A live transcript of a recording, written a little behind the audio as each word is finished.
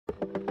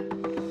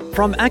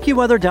From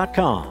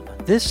AccuWeather.com,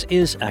 this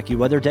is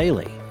AccuWeather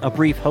Daily, a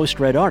brief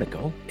host-read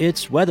article.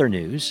 It's weather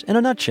news in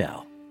a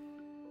nutshell.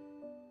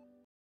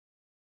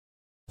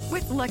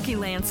 With Lucky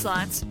Land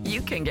Slots,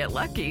 you can get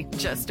lucky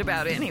just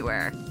about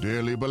anywhere.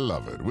 Dearly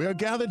beloved, we are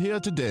gathered here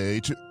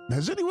today to...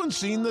 Has anyone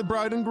seen the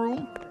bride and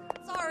groom?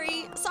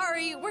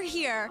 Sorry, we're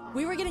here.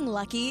 We were getting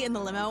lucky in the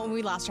limo and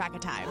we lost track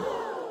of time.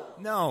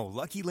 No,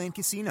 Lucky Land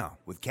Casino,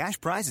 with cash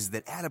prizes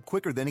that add up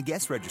quicker than a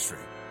guest registry.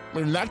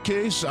 In that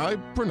case, I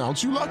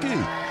pronounce you lucky.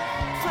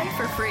 Play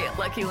for free at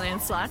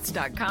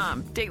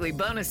LuckyLandSlots.com. Daily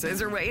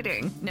bonuses are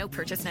waiting. No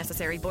purchase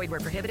necessary. Void where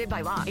prohibited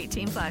by law.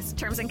 18+.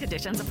 Terms and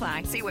conditions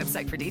apply. See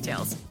website for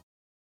details.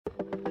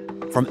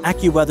 From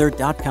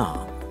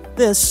AccuWeather.com,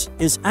 this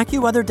is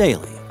AccuWeather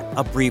Daily,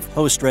 a brief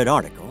host-read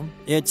article.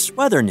 It's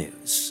weather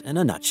news in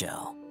a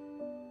nutshell.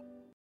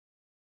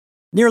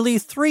 Nearly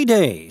 3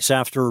 days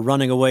after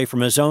running away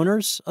from his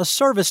owners, a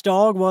service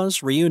dog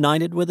was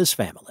reunited with his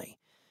family.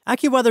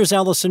 AccuWeather's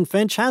Allison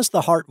Finch has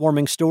the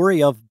heartwarming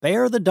story of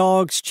Bear the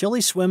dog's chilly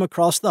swim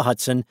across the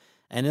Hudson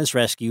and his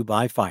rescue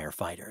by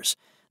firefighters.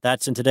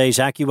 That's in today's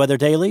AccuWeather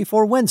Daily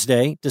for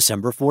Wednesday,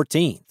 December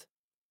 14th.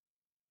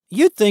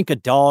 You'd think a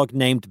dog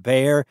named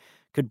Bear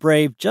could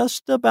brave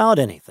just about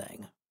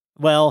anything.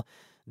 Well,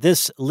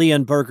 this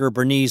Leonberger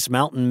Bernese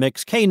Mountain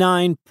Mix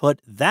K9 put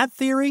that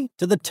theory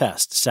to the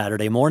test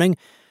Saturday morning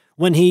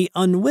when he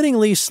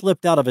unwittingly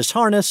slipped out of his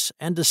harness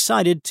and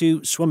decided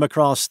to swim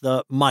across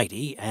the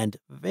mighty and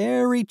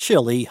very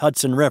chilly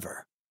Hudson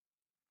River.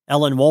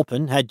 Ellen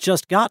Wolpen had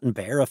just gotten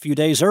Bear a few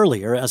days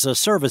earlier as a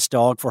service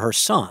dog for her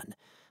son.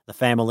 The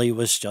family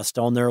was just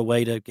on their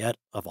way to get,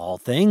 of all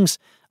things,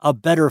 a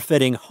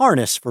better-fitting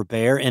harness for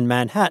Bear in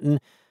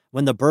Manhattan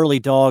when the burly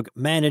dog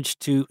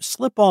managed to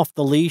slip off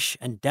the leash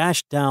and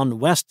dash down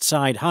West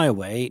Side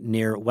Highway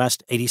near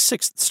West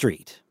 86th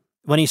Street.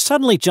 When he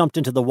suddenly jumped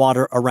into the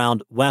water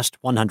around West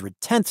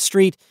 110th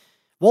Street,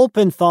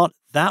 Wolpen thought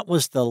that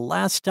was the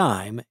last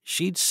time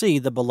she'd see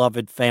the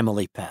beloved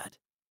family pet.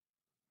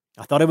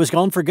 "I thought it was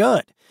gone for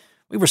good.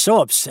 We were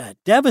so upset,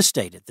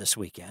 devastated this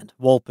weekend,"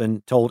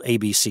 Wolpen told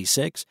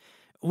ABC6.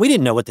 "We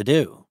didn't know what to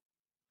do."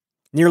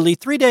 Nearly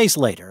 3 days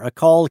later, a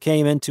call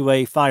came into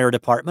a fire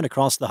department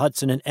across the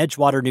Hudson in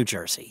Edgewater, New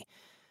Jersey,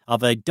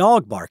 of a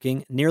dog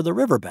barking near the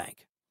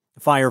riverbank.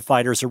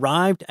 Firefighters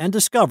arrived and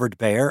discovered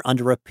Bear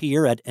under a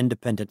pier at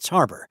Independence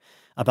Harbor,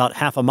 about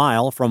half a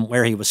mile from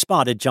where he was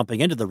spotted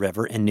jumping into the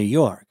river in New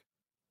York.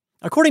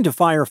 According to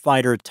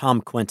firefighter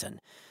Tom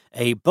Quinton,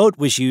 a boat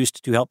was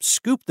used to help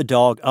scoop the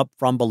dog up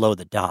from below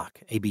the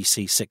dock,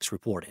 ABC6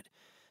 reported.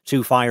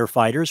 2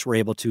 firefighters were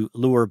able to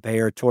lure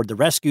Bear toward the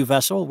rescue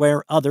vessel,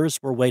 where others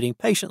were waiting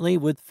patiently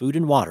with food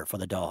and water for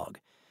the dog.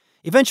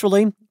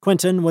 Eventually,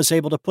 Quinton was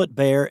able to put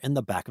Bear in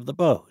the back of the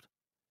boat.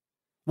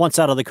 Once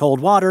out of the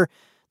cold water,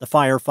 the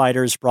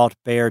firefighters brought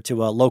Bear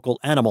to a local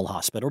animal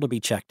hospital to be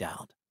checked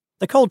out.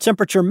 The cold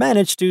temperature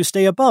managed to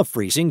stay above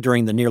freezing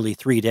during the nearly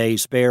 3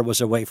 days Bear was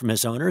away from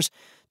his owners,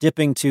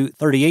 dipping to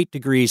 38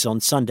 degrees on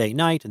Sunday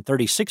night and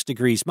 36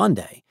 degrees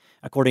Monday,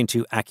 according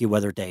to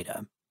AccuWeather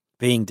data.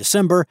 Being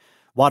December,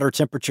 water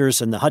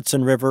temperatures in the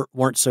Hudson River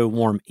weren't so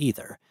warm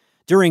either.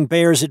 During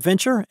Bear's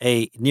adventure,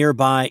 a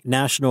nearby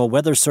National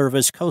Weather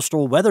Service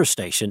coastal weather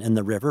station in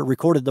the river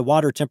recorded the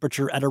water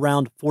temperature at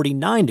around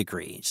 49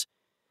 degrees.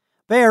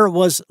 Bear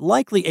was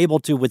likely able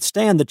to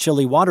withstand the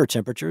chilly water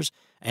temperatures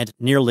and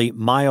nearly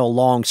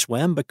mile-long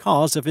swim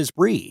because of his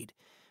breed.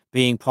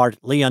 Being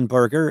part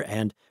Leonberger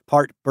and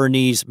part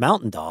Bernese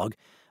Mountain Dog,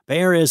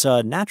 Bear is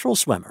a natural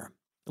swimmer.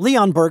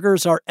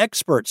 Leonbergers are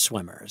expert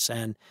swimmers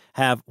and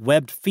have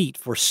webbed feet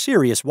for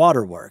serious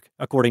water work,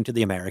 according to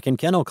the American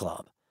Kennel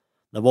Club.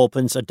 The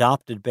Wolpens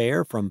adopted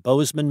Bear from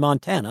Bozeman,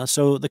 Montana,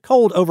 so the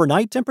cold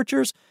overnight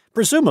temperatures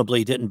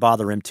presumably didn't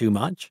bother him too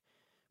much.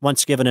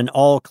 Once given an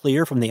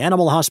all-clear from the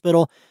animal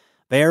hospital,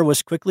 Bear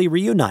was quickly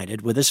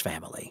reunited with his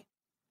family.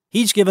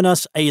 "He's given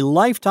us a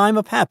lifetime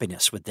of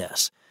happiness with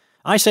this.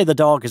 I say the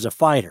dog is a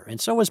fighter, and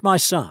so is my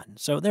son,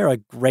 so they're a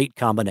great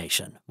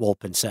combination,"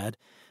 Wolpen said.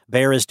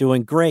 "Bear is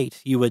doing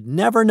great. You would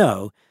never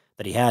know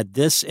that he had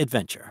this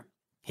adventure.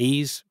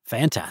 He's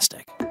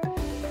fantastic."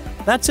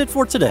 That's it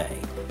for today.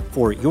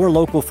 For your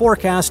local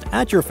forecast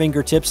at your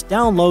fingertips,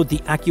 download the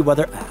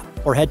AccuWeather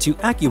app or head to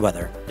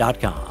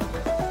AccuWeather.com.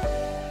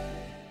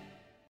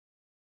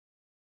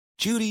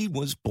 Judy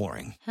was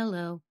boring.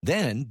 Hello.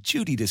 Then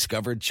Judy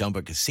discovered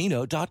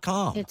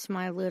ChumbaCasino.com. It's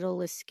my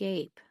little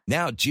escape.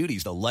 Now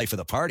Judy's the life of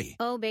the party.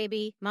 Oh,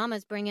 baby,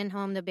 mama's bringing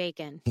home the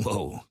bacon.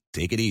 Whoa,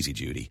 take it easy,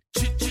 Judy.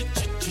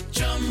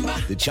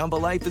 The Chumba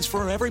life is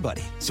for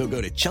everybody. So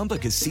go to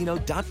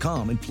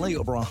ChumbaCasino.com and play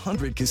over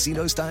 100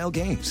 casino-style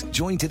games.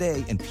 Join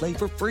today and play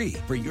for free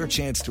for your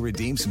chance to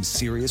redeem some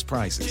serious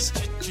prizes.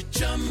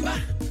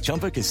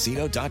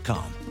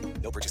 ChumbaCasino.com.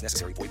 No purchase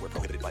necessary. Void where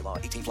prohibited by law.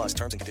 18+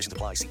 terms and conditions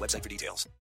apply. See website for details.